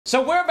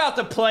So we're about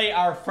to play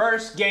our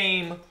first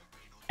game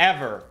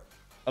ever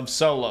of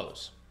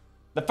solos.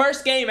 The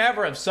first game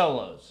ever of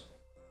solos.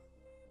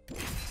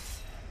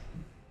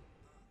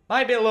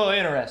 Might be a little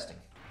interesting.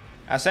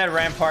 I said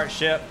Rampart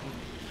ship.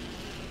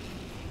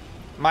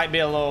 Might be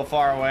a little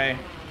far away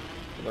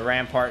for the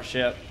Rampart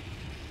ship.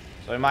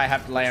 So we might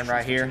have to land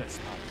right here.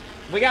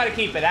 We got to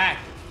keep it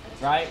active,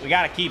 right? We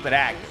got to keep it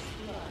active.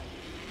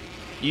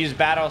 Use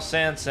battle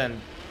sense and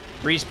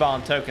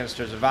respawn tokens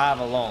to survive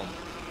alone.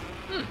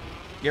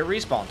 Get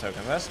respawn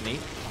tokens. That's neat.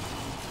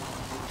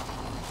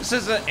 This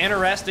is an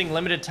interesting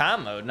limited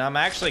time mode, and I'm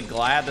actually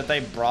glad that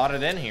they brought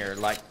it in here.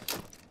 Like,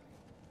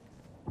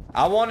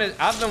 I've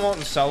been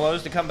wanting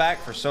solos to come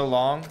back for so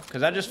long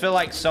because I just feel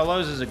like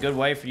solos is a good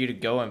way for you to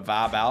go and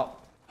vibe out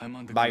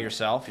by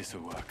yourself.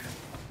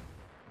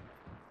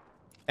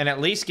 And at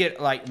least get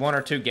like 1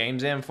 or 2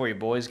 games in before your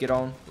boys get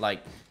on.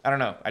 Like, I don't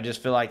know. I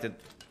just feel like that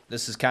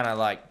this is kind of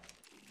like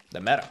the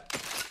meta.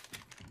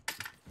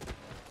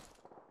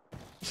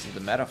 This is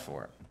the meta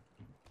for it.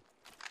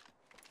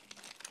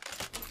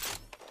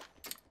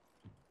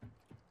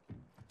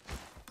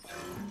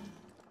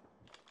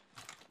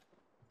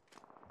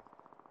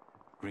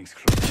 Rings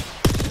close.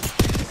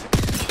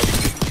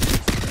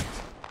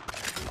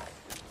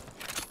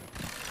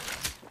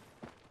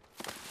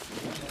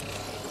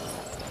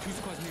 Two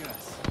squads near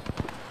us.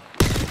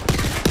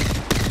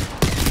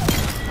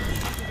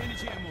 Active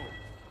energy ammo.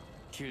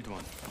 Killed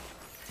one.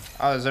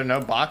 Oh, is there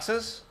no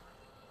boxes?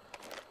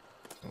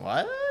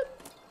 What?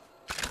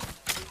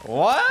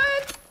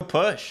 What?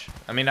 Push.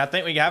 I mean, I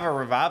think we have a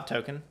revive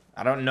token.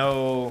 I don't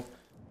know.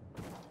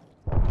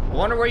 I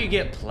wonder where you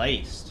get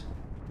placed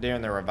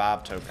during the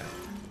revive token.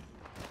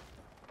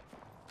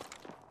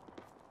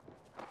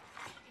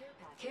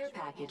 Care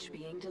package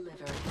being delivered.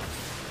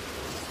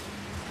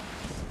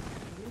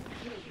 New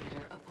kill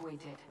leader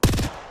appointed.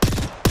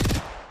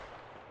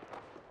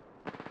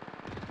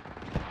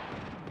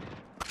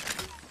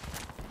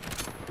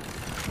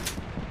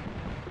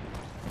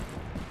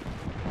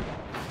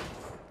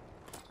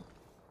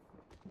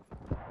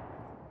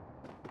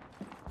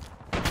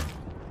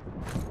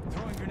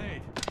 Throwing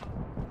grenade.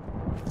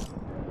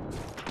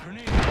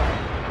 Grenade.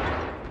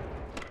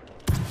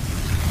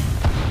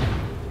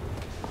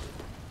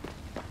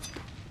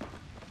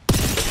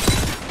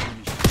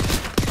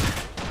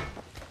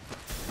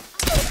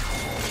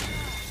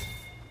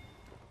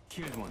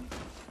 Killed one.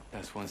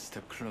 That's one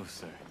step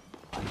closer.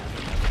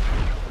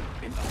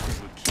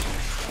 Impossible kill.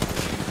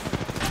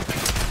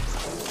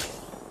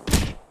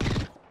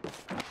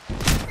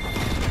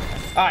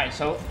 All right,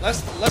 so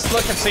let's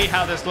look and see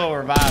how this little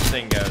revive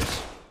thing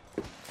goes.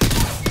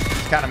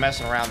 Kind of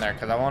messing around there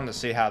because I wanted to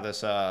see how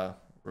this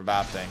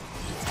revive thing.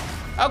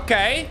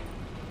 Okay.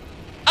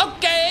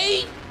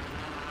 Okay.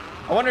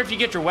 I wonder if you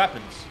get your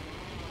weapons.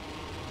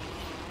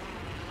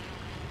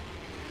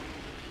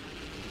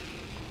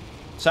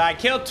 So I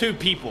killed 2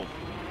 people,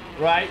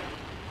 right?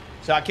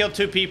 So I killed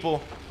 2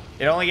 people.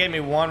 It only gave me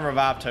 1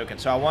 revive token.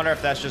 So I wonder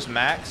if that's just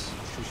max.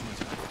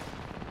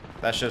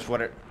 That's just what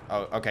it...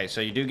 Oh, okay.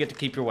 So you do get to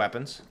keep your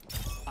weapons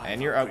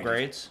and your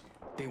upgrades.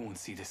 They won't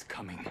see this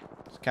coming.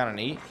 It's kind of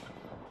neat.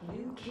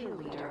 New kill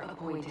leader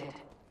appointed.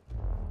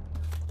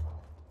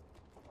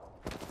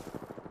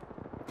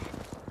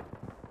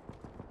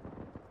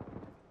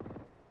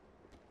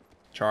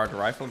 Charge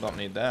rifle, don't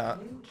need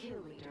that. New kill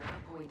leader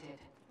appointed.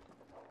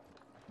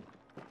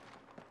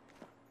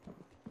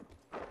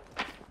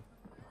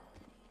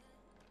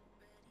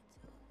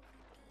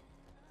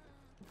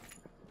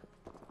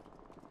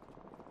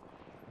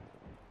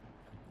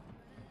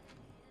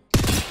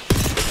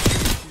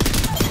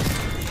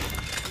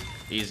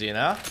 Easy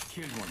enough.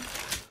 Killed one.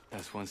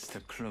 That's one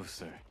step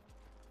closer.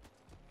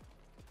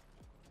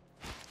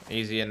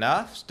 Easy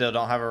enough. Still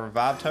don't have a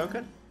revive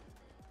token.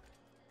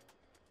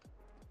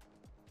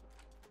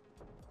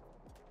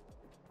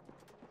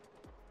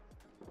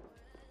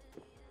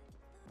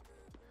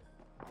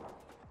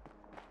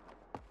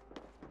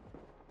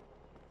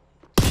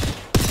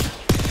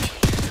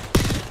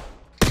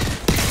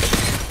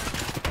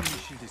 Enemy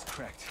shield is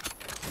cracked.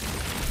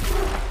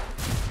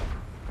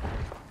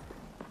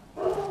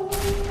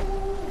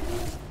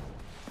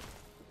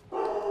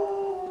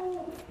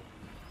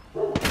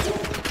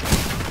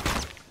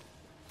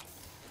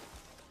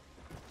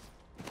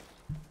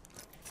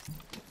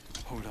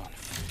 Hold on.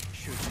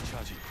 Shield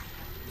recharging.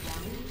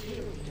 New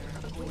kill leader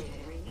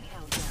appointed. Ring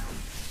countdown.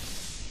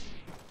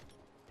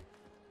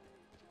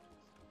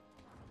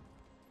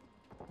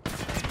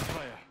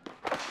 Fire.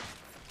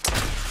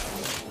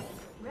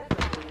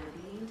 Replicator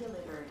being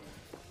delivered.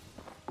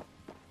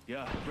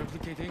 Yeah,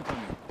 replicate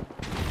incoming.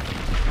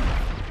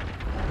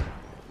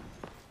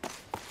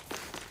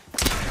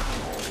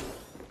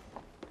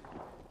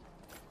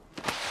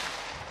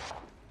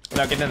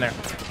 No, get in there.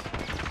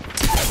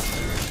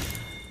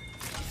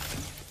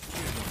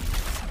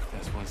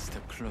 That's one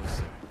step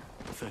closer.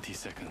 30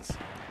 seconds.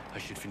 I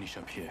should finish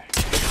up here.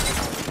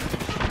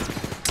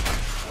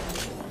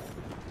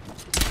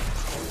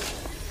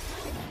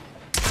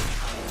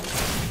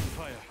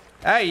 Fire.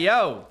 Hey,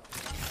 yo.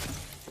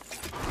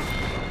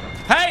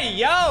 Hey, Hey,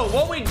 yo,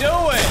 what we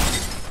doing?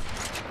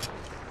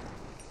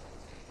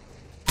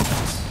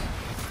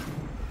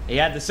 He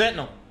had the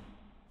Sentinel.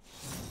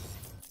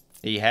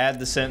 He had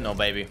the Sentinel,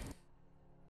 baby.